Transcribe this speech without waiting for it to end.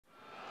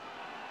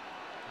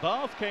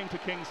Bath came to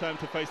Kingsholm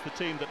to face the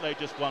team that lay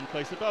just one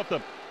place above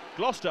them.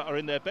 Gloucester are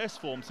in their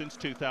best form since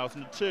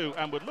 2002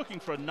 and were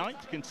looking for a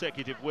 9th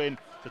consecutive win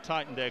to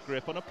tighten their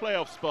grip on a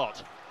playoff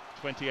spot.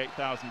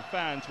 28,000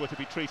 fans were to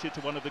be treated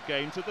to one of the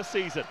games of the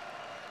season.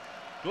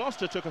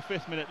 Gloucester took a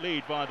 5th-minute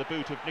lead via the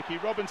boot of Nicky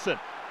Robinson,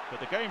 but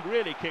the game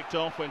really kicked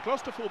off when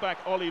Gloucester fullback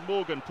Ollie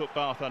Morgan put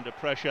Bath under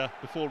pressure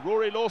before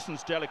Rory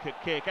Lawson's delicate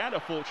kick and a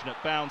fortunate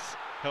bounce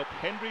helped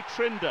Henry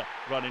Trinder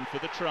run in for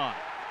the try.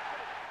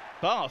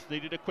 Bath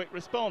needed a quick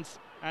response,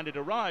 and it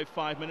arrived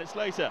 5 minutes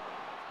later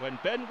when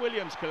Ben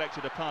Williams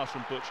collected a pass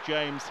from Butch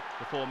James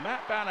before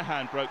Matt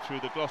Banahan broke through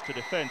the Gloucester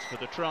defence for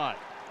the try.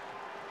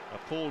 A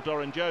Paul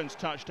Doran-Jones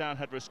touchdown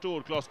had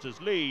restored Gloucester's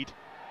lead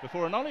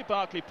before an Ollie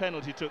Barkley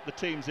penalty took the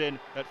teams in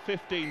at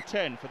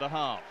 15-10 for the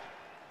half.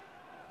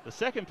 The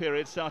second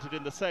period started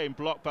in the same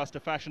blockbuster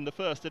fashion the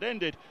first had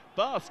ended.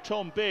 Bath's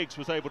Tom Biggs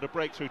was able to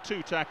break through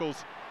 2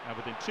 tackles, and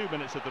within 2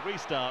 minutes of the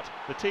restart,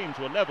 the teams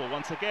were level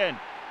once again.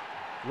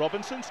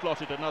 Robinson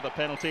slotted another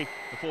penalty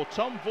before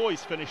Tom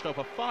Voyce finished off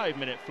a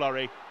 5-minute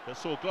flurry that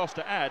saw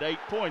Gloucester add 8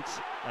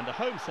 points, and the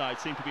home side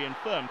seemed to be in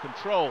firm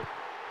control.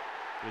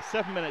 With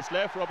 7 minutes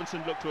left,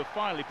 Robinson looked to have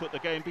finally put the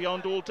game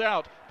beyond all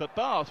doubt, but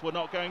Bath were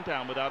not going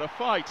down without a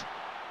fight.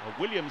 A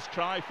Williams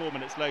try 4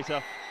 minutes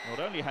later not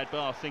only had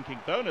Bath thinking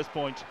bonus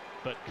point,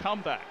 but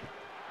comeback.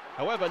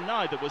 However,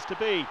 neither was to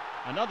be.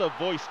 Another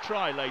Voice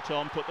try late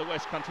on put the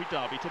West Country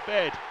derby to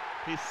bed.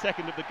 His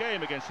second of the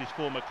game against his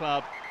former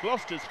club,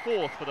 Gloucester's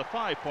 4th for the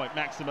 5-point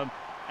maximum,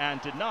 and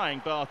denying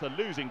Bath a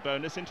losing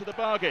bonus into the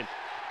bargain.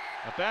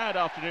 A bad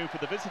afternoon for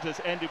the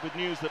visitors ended with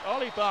news that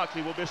Ollie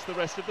Barkley will miss the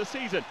rest of the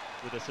season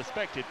with a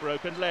suspected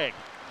broken leg.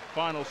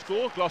 Final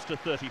score, Gloucester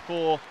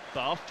 34,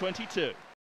 Bath 22.